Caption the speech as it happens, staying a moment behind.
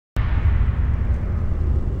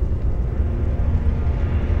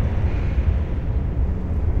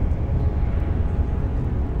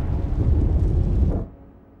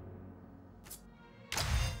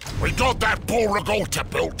got that Boragota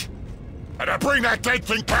built. And to bring that dead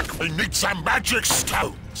thing back, we need some magic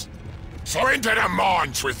stones. So into the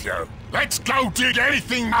mines with you. Let's go dig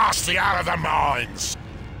anything nasty out of the mines.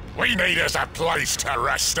 We need us a place to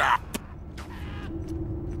rest up.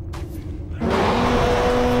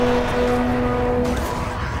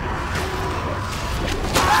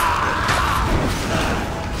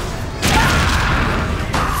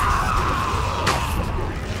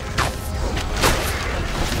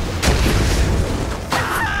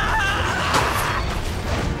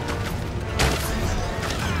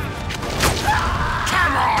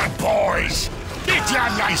 Get your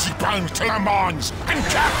lazy bones to the mines and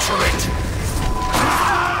capture it!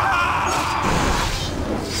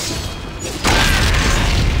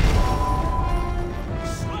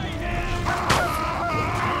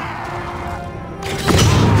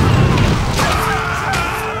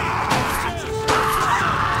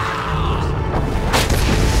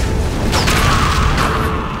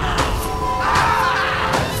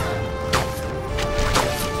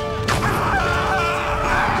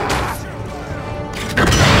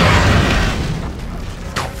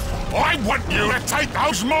 I want you to take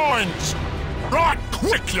those mines! Right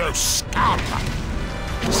quick, you scum!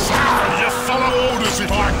 Sauron, you follow orders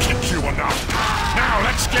if I kick you enough. Now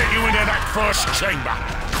let's get you into that first chamber.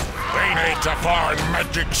 We need to find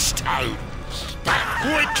magic stones. That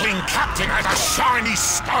weakling captain has a shiny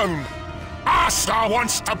stone. Asta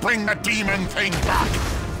wants to bring the demon thing back.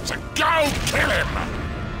 So go kill him!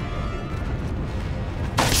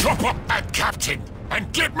 Chop up that captain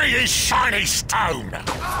and give me his shiny stone!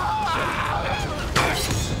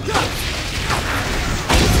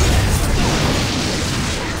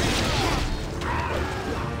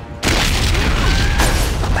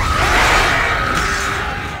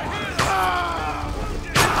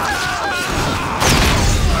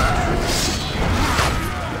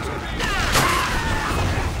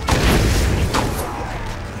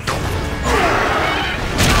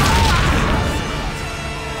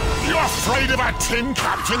 Afraid of a tin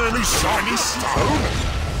captain and his shiny stone?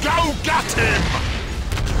 Go get him!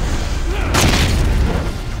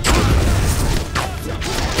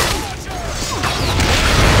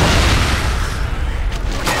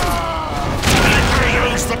 You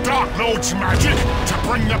can use the Dark Lord's magic to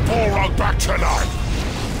bring the Boro back to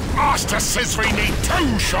life. Master says we need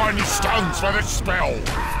 2 shiny stones for the spell.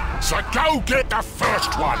 So go get the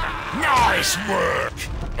first one. Nice work!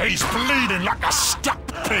 He's bleeding like a stuck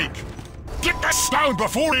pig. Get the stone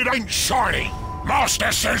before it ain't shiny!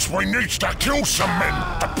 Master says we need to kill some men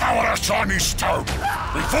to power the shiny stone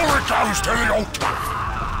before it goes to the altar!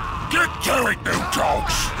 Get to it, you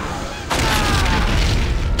dogs!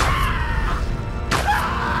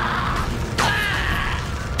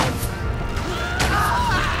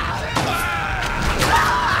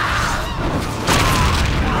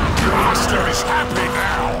 Master is happy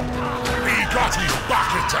now! He got his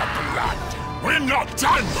bucket of blood! We're not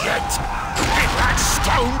done yet! Get that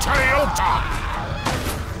stone to the altar!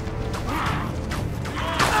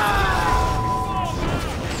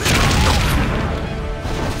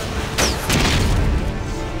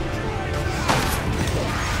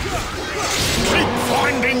 Keep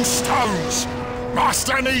finding stones!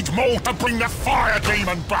 Master needs more to bring the fire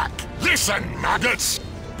demon back! Listen, nuggets!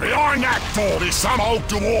 Behind that door is some old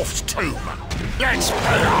dwarf's tomb. Let's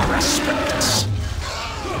pay our respects.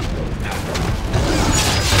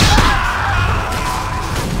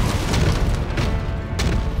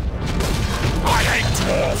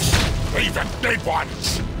 Dwarfs, even dead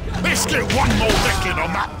ones. Let's get one more licking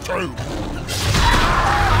on that tomb.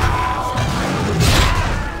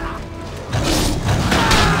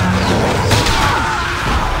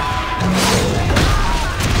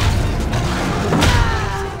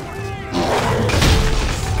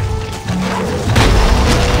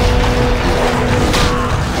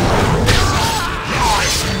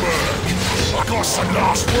 Nice work. I got some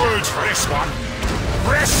last words for this one.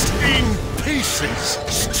 Rest in pieces,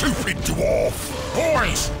 stupid dwarf!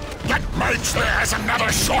 Boys, that mage there has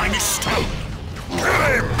another shiny stone! Kill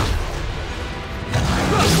him!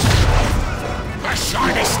 The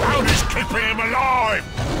shiny stone is keeping him alive!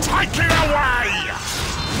 Take it away!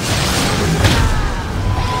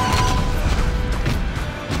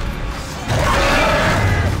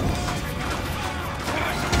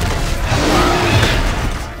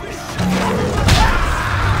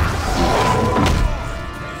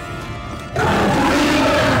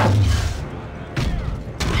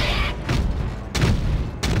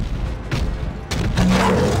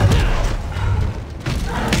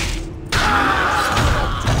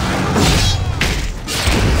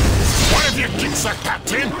 The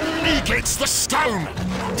captain, he gets the stone,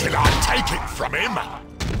 till I take it from him.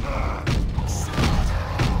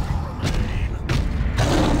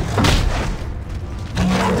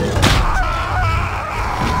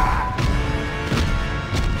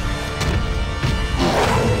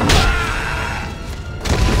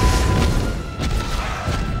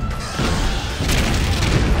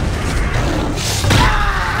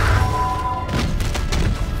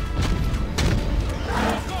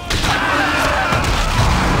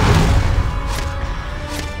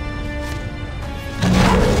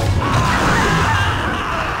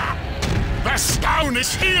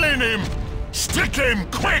 Is healing him! Stick him,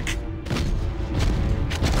 quick! He's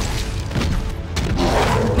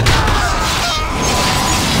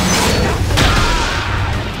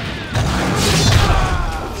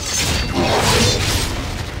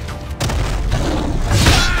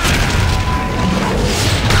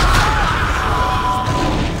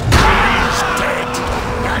dead!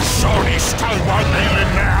 That shiny stone won't heal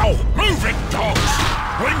him now! Move it, dogs!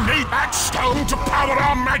 We need that stone to power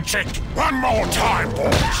our magic! One more time,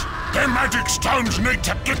 boys! Them magic stones need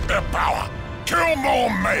to get their power! Kill more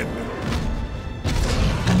men!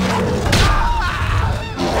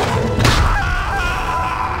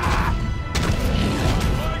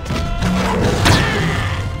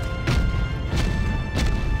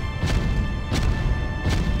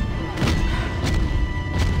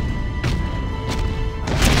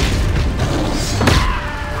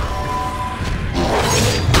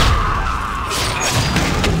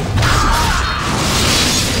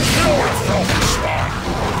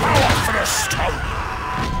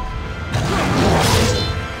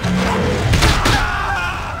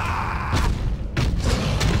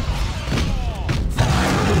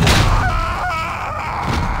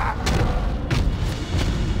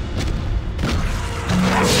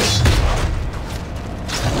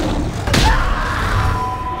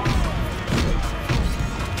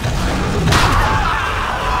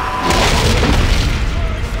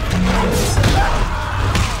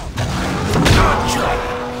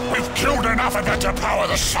 To power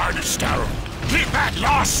the shiny stone. Keep that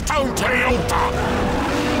last stone to the altar.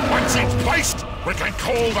 Once it's placed, we can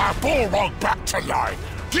call the Balrog back to life.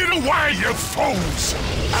 Get away, you fools!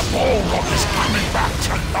 The Balrog is coming back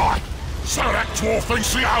to life. So that dwarf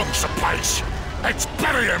thinks he owns the place. Let's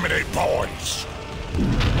bury him in it, boys.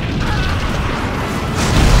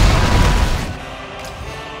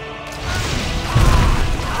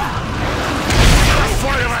 You're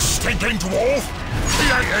afraid of a stinking dwarf? He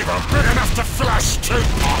ain't even big enough to fill a stew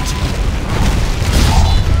pot!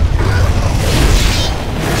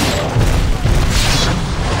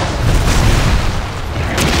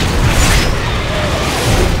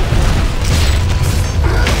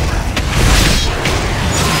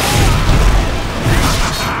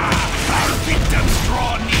 Our victims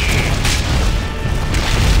draw near!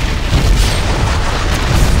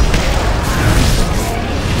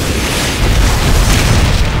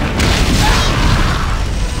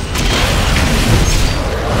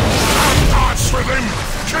 With him!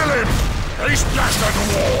 Kill him! He's just a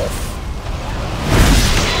dwarf!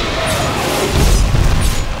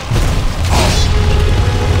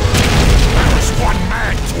 That was one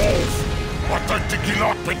mad dwarf! I don't think he'll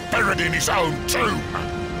not be buried in his own tomb!